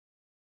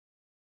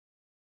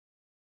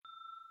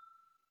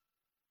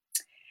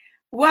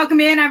Welcome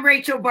in. I'm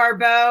Rachel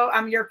Barbeau.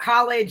 I'm your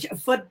college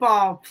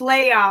football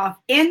playoff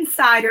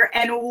insider.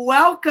 And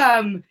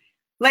welcome,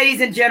 ladies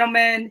and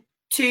gentlemen,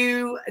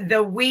 to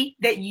the week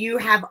that you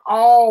have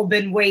all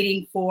been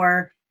waiting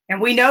for. And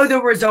we know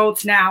the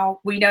results now.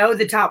 We know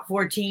the top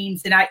four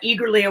teams. And I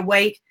eagerly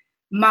await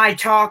my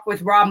talk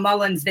with Rob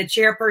Mullins, the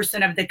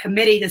chairperson of the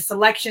committee, the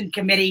selection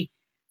committee,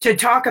 to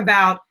talk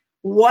about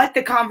what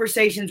the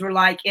conversations were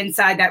like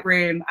inside that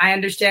room. I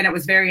understand it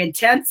was very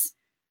intense.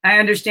 I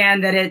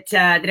understand that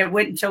it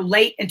went until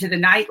late into the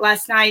night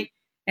last night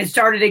and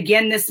started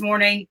again this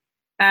morning.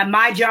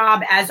 My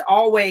job, as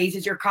always,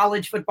 as your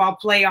college football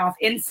playoff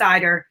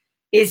insider,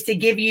 is to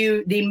give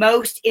you the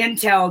most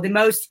intel, the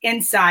most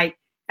insight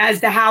as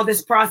to how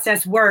this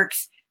process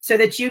works so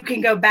that you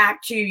can go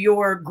back to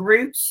your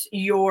groups,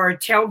 your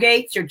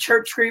tailgates, your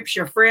church groups,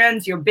 your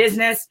friends, your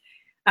business,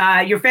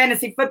 your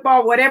fantasy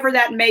football, whatever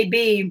that may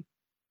be,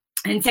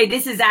 and say,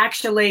 this is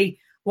actually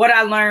what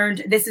I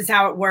learned. This is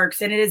how it works.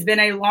 And it has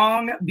been a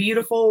long,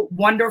 beautiful,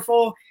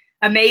 wonderful,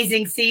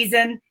 amazing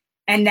season.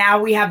 And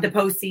now we have the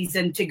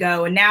postseason to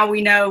go. And now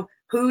we know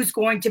who's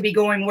going to be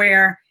going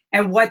where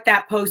and what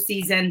that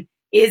postseason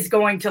is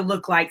going to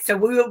look like. So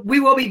we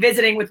will be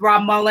visiting with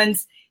Rob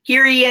Mullins.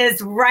 Here he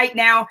is right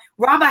now.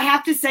 Rob, I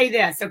have to say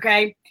this,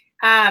 okay?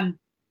 I'm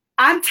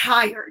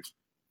tired.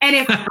 And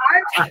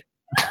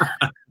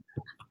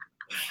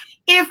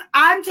if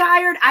I'm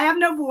tired, I have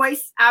no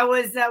voice. I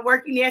was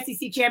working the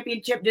SEC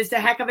championship, just a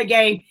heck of a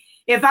game.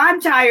 If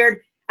I'm tired,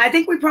 I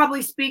think we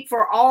probably speak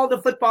for all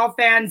the football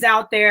fans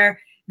out there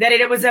that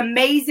it was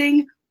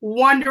amazing,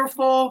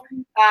 wonderful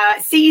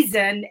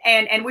season.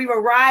 And we've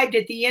arrived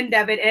at the end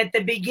of it at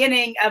the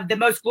beginning of the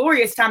most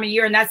glorious time of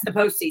year, and that's the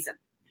postseason.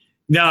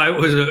 No,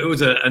 it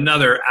was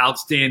another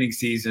outstanding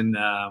season.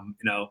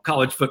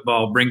 College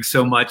football brings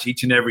so much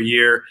each and every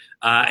year,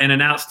 and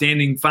an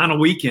outstanding final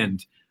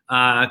weekend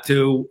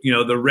to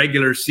the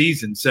regular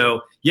season.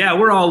 So yeah,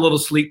 we're all a little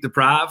sleep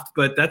deprived,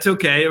 but that's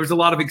okay. There was a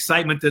lot of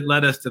excitement that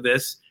led us to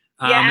this.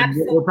 And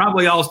we're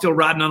probably all still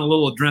riding on a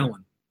little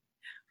adrenaline.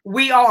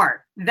 We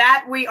are,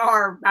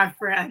 my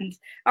friend.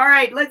 All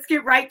right, let's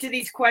get right to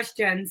these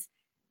questions.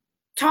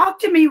 Talk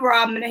to me,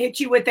 Rob. I'm going to hit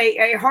you with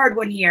a hard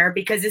one here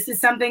because this is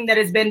something that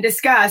has been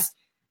discussed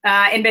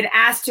and been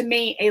asked to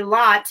me a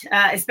lot,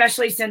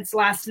 especially since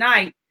last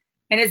night.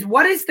 And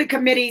what is the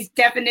committee's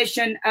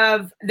definition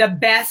of the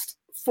best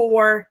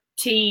four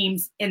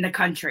teams in the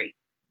country?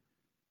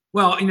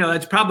 Well,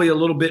 that's probably a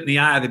little bit in the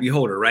eye of the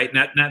beholder, right?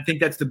 And I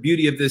think that's the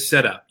beauty of this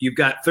setup. You've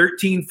got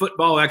 13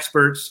 football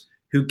experts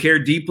who care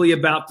deeply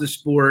about the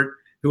sport,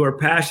 who are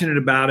passionate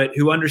about it,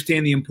 who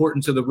understand the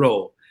importance of the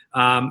role.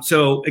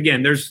 So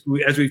again, as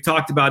we've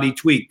talked about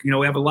each week,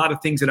 we have a lot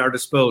of things at our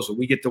disposal.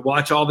 We get to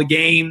watch all the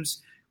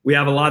games. We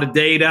have a lot of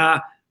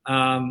data.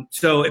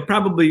 So it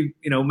probably,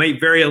 may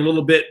vary a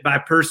little bit by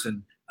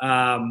person.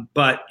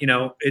 But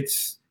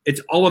it's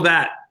all of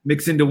that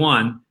mixed into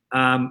one.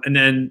 And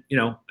then,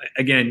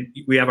 again,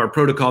 we have our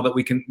protocol that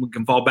we can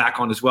fall back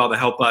on as well to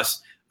help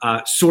us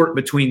sort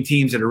between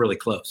teams that are really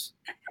close.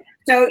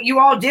 So you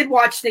all did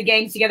watch the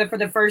games together for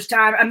the first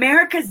time.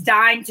 America's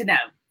dying to know,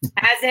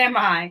 as am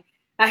I.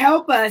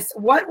 Help us.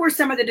 What were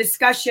some of the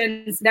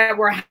discussions that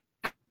were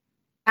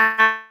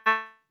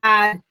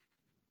had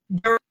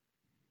during?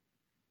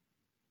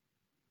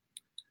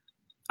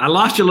 I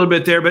lost you a little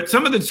bit there, but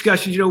some of the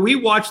discussions, we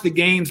watch the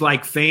games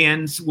like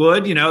fans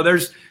would.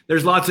 There's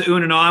lots of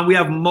and on. We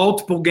have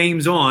multiple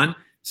games on,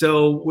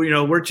 so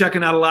we're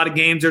checking out a lot of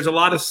games. There's a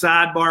lot of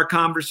sidebar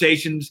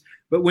conversations,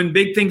 but when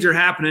big things are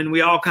happening, we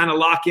all kind of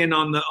lock in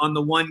on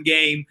the one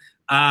game.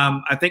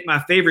 I think my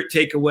favorite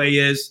takeaway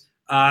is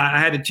I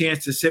had a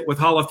chance to sit with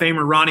Hall of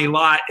Famer Ronnie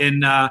Lott,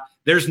 and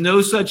there's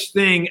no such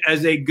thing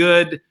as a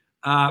good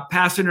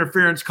pass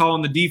interference call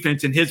on the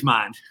defense in his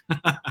mind.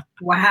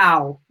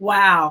 Wow.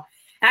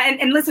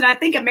 And listen, I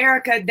think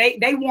America,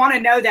 they want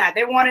to know that.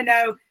 They want to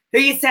know who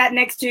you sat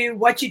next to,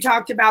 what you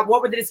talked about,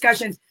 what were the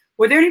discussions.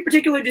 Were there any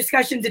particular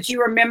discussions that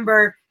you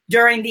remember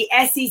during the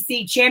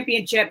SEC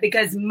championship?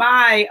 Because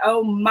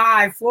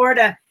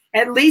Florida,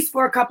 at least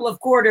for a couple of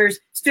quarters,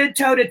 stood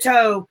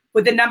toe-to-toe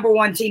with the number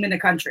one team in the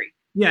country.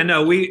 Yeah,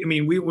 no,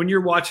 when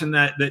you're watching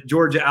that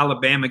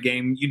Georgia-Alabama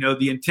game,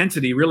 the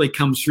intensity really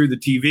comes through the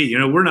TV.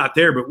 We're not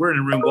there, but we're in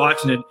a room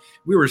watching it.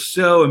 We were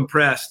so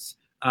impressed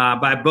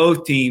by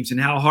both teams and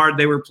how hard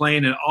they were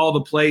playing and all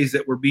the plays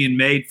that were being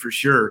made for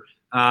sure.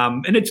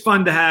 And it's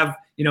fun to have,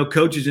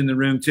 coaches in the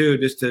room too,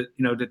 just to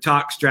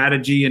talk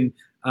strategy and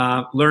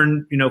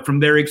learn, from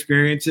their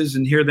experiences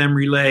and hear them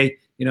relay,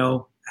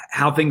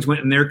 how things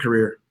went in their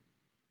career.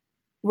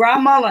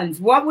 Rob Mullins,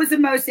 what was the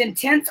most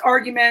intense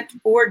argument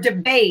or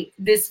debate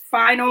this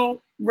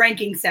final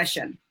ranking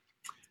session?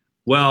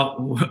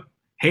 Well,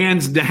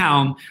 hands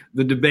down,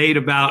 the debate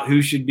about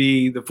who should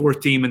be the fourth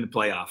team in the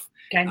playoff.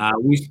 Okay.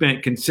 We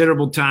spent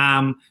considerable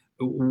time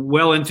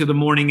well into the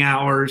morning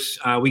hours.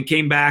 We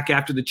came back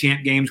after the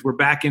champ games. We're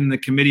back in the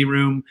committee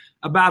room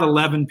about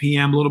 11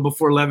 p.m., a little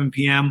before 11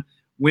 p.m.,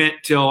 went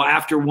till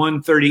after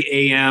 1:30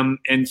 a.m.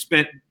 and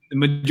spent the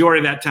majority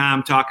of that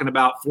time talking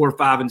about 4,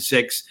 5, and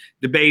 6,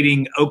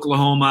 debating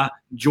Oklahoma,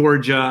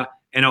 Georgia,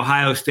 and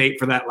Ohio State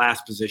for that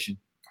last position.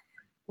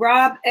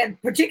 Rob,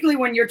 particularly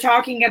when you're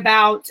talking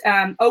about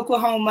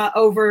Oklahoma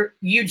over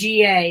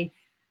UGA,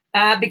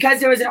 because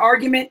there was an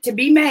argument to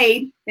be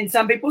made in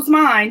some people's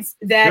minds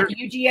that Sure.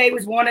 UGA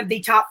was one of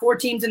the top 4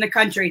 teams in the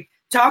country.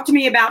 Talk to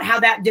me about how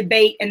that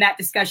debate and that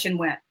discussion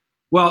went.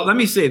 Well, let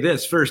me say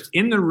this first.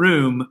 In the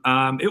room,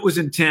 it was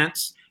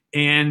intense,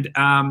 and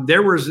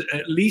there was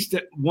at least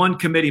one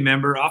committee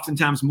member,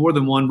 oftentimes more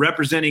than one,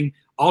 representing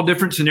all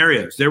different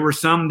scenarios. There were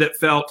some that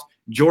felt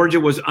Georgia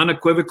was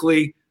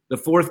unequivocally the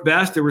 4th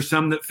best. There were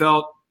some that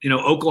felt,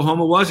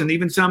 Oklahoma was, and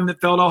even some that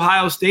felt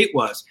Ohio State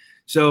was.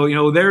 So,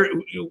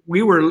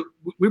 we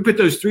put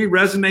those 3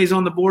 resumes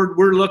on the board.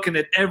 We're looking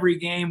at every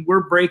game.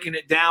 We're breaking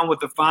it down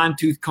with a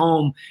fine-tooth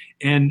comb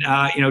and,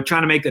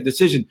 trying to make that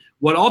decision.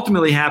 What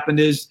ultimately happened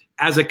is,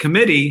 as a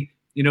committee,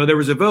 there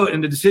was a vote,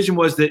 and the decision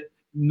was that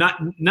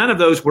none of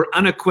those were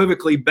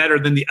unequivocally better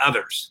than the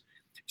others.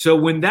 So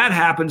when that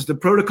happens, the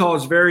protocol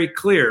is very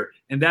clear,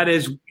 and that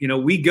is,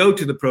 we go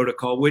to the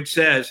protocol, which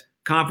says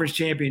conference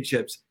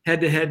championships,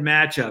 head-to-head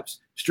matchups,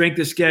 strength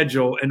of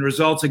schedule, and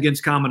results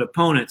against common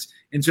opponents.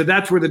 And so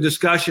that's where the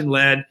discussion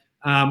led,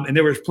 and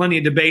there was plenty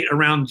of debate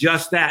around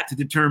just that to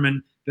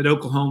determine that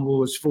Oklahoma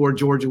was 4,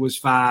 Georgia was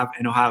 5,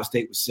 and Ohio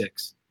State was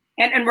 6.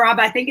 And Rob,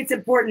 I think it's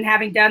important,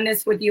 having done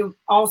this with you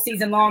all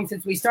season long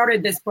since we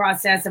started this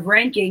process of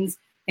rankings,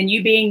 and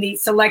you being the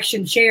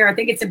selection chair, I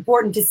think it's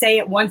important to say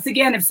it once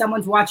again, if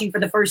someone's watching for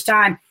the first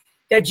time,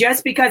 that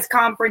just because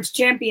conference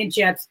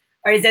championships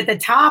is at the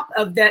top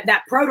of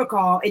that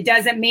protocol, it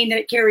doesn't mean that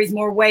it carries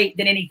more weight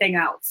than anything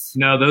else.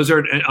 No, those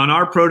are on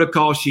our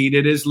protocol sheet.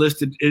 It is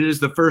listed. It is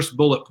the first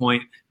bullet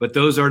point, but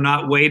those are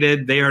not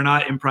weighted. They are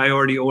not in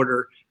priority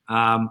order.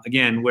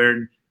 Again,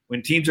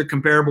 when teams are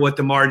comparable at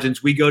the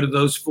margins, we go to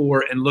those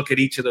 4 and look at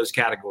each of those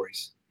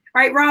categories.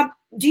 All right, Rob,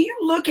 do you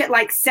look at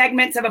like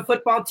segments of a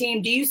football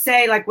team? Do you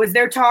say, like, was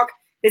there talk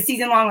this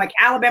season long, like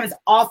Alabama's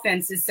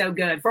offense is so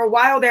good? For a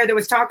while there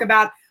was talk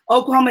about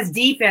Oklahoma's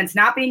defense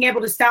not being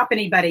able to stop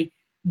anybody.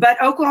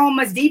 But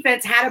Oklahoma's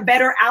defense had a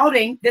better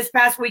outing this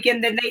past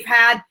weekend than they've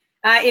had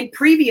in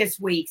previous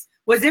weeks.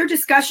 Was there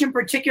discussion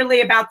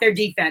particularly about their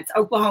defense,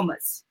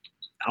 Oklahoma's?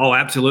 Oh,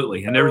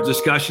 absolutely. And there was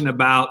discussion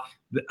about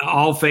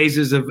all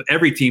phases of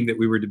every team that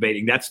we were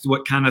debating. That's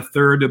what kind of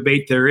third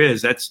debate there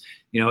is. That's,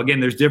 again,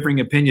 there's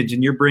differing opinions,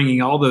 and you're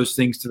bringing all those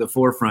things to the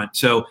forefront.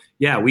 So,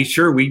 yeah,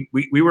 we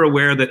were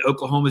aware that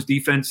Oklahoma's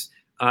defense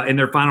in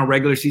their final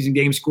regular season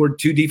game scored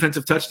 2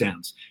 defensive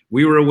touchdowns.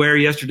 We were aware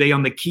yesterday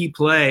on the key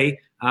play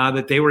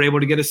that they were able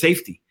to get a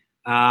safety.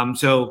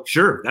 So,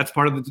 sure, that's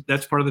part of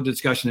the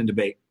discussion and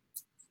debate.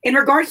 In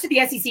regards to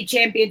the SEC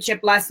championship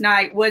last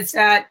night, was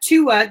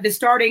Tua, the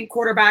starting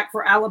quarterback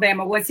for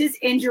Alabama, was his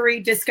injury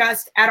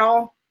discussed at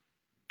all?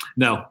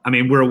 No. I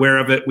mean, we're aware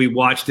of it. We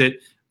watched it.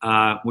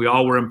 We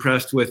all were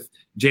impressed with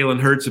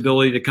Jalen Hurts'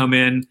 ability to come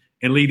in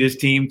and lead his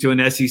team to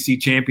an SEC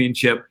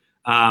championship.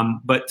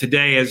 But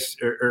today,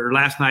 or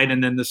last night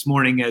and then this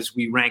morning, as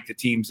we ranked the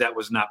teams, that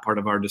was not part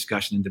of our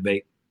discussion and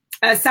debate.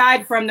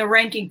 Aside from the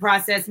ranking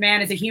process,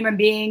 man, as a human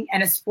being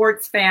and a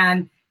sports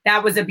fan,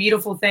 that was a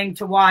beautiful thing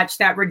to watch,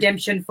 that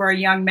redemption for a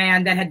young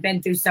man that had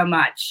been through so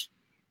much.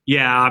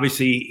 Yeah,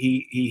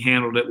 obviously he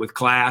handled it with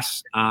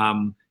class,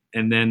 and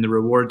then the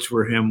rewards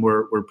for him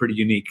were pretty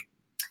unique.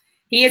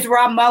 He is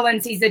Rob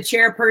Mullins. He's the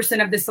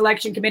chairperson of the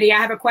selection committee. I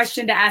have a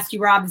question to ask you,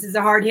 Rob. This is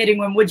a hard-hitting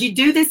one. Would you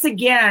do this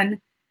again?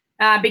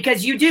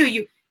 Because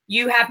you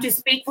have to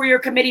speak for your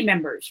committee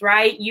members,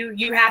 right?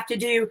 You have to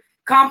do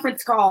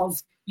conference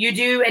calls. You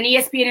do an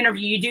ESPN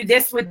interview. You do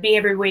this with me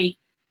every week.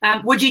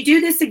 Would you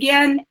do this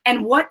again?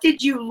 And what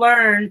did you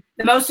learn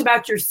the most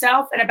about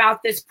yourself and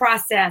about this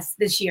process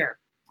this year?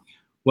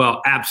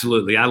 Well,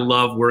 absolutely. I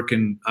love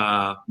working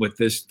with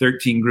this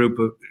 13 group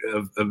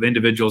of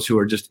individuals who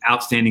are just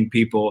outstanding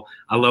people.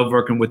 I love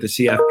working with the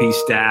CFP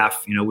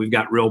staff. We've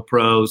got real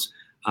pros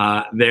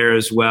there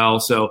as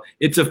well. So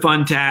it's a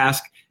fun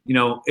task.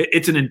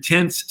 It's an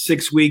intense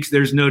 6 weeks.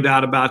 There's no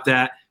doubt about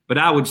that. But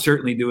I would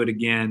certainly do it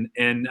again.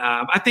 And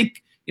I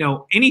think,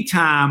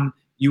 anytime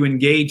you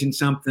engage in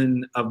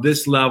something of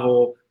this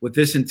level with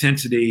this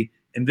intensity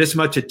and this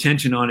much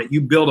attention on it, you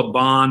build a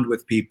bond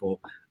with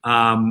people.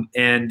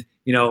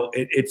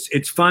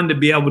 It's fun to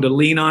be able to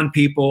lean on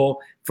people,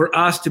 for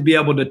us to be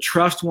able to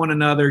trust one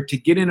another, to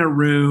get in a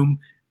room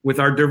with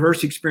our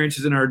diverse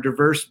experiences and our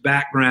diverse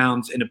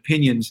backgrounds and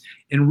opinions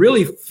and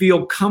really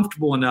feel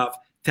comfortable enough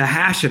to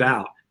hash it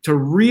out, to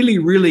really,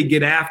 really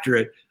get after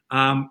it,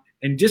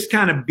 and just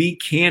kind of be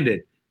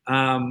candid.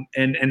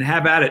 And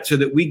have at it so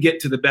that we get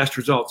to the best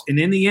results. And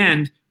in the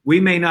end, we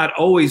may not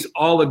always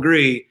all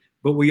agree,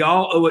 but we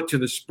all owe it to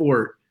the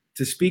sport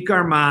to speak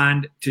our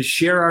mind, to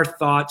share our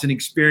thoughts and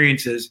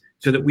experiences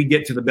so that we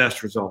get to the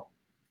best result.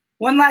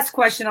 One last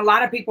question. A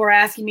lot of people are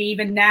asking me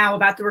even now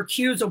about the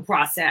recusal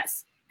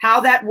process, how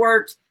that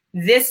worked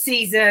this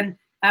season,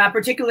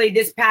 particularly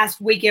this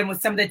past weekend with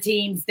some of the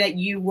teams that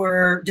you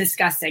were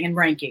discussing and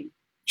ranking.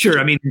 Sure.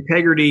 I mean,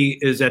 integrity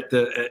is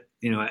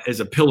as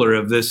a pillar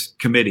of this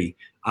committee.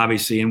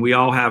 obviously, and we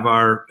all have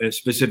our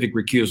specific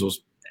recusals.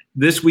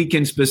 This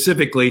weekend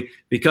specifically,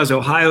 because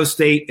Ohio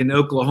State and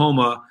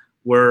Oklahoma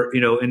were,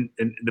 in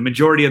the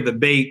majority of the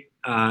debate,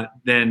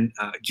 then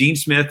Gene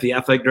Smith, the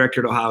athletic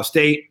director at Ohio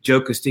State,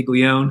 Joe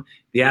Castiglione,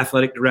 the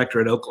athletic director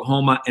at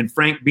Oklahoma, and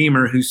Frank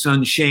Beamer, whose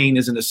son Shane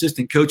is an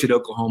assistant coach at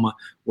Oklahoma,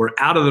 were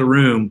out of the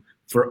room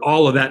for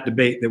all of that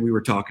debate that we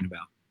were talking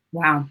about.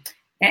 Wow.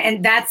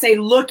 And that's a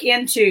look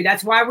into,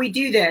 that's why we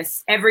do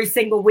this every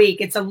single week.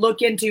 It's a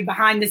look into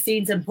behind the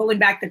scenes and pulling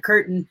back the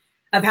curtain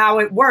of how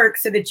it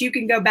works so that you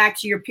can go back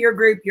to your peer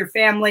group, your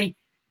family,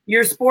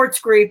 your sports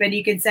group, and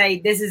you can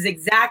say, this is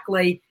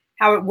exactly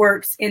how it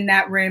works in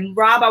that room.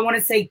 Rob, I want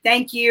to say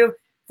thank you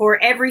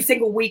for every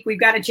single week we've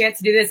got a chance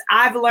to do this.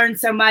 I've learned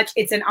so much.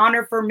 It's an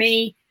honor for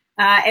me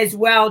as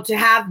well to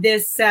have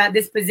this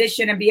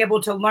position and be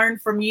able to learn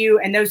from you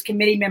and those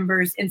committee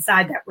members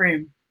inside that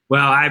room.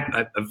 Well,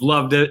 I've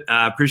loved it.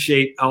 I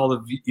appreciate all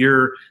of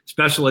your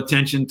special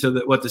attention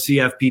to what the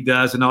CFP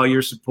does and all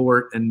your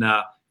support. And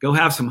go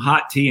have some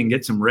hot tea and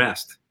get some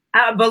rest.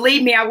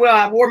 Believe me, I will.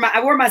 I wore my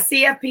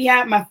CFP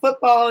hat. My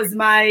football is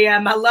my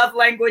love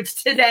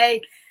language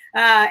today.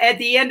 At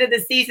the end of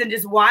the season,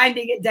 just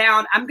winding it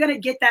down. I'm going to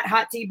get that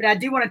hot tea, but I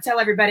do want to tell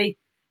everybody,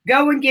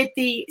 go and get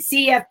the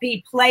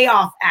CFP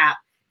Playoff app,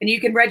 and you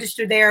can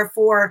register there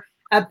for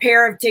a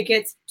pair of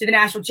tickets to the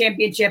national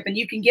championship, and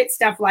you can get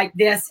stuff like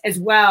this as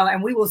well.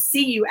 And we will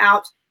see you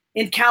out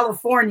in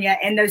California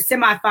in those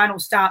semifinal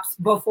stops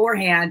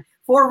beforehand.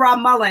 For Rob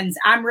Mullins,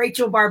 I'm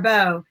Rachel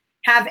Barbeau.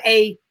 Have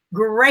a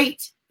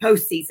great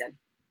postseason.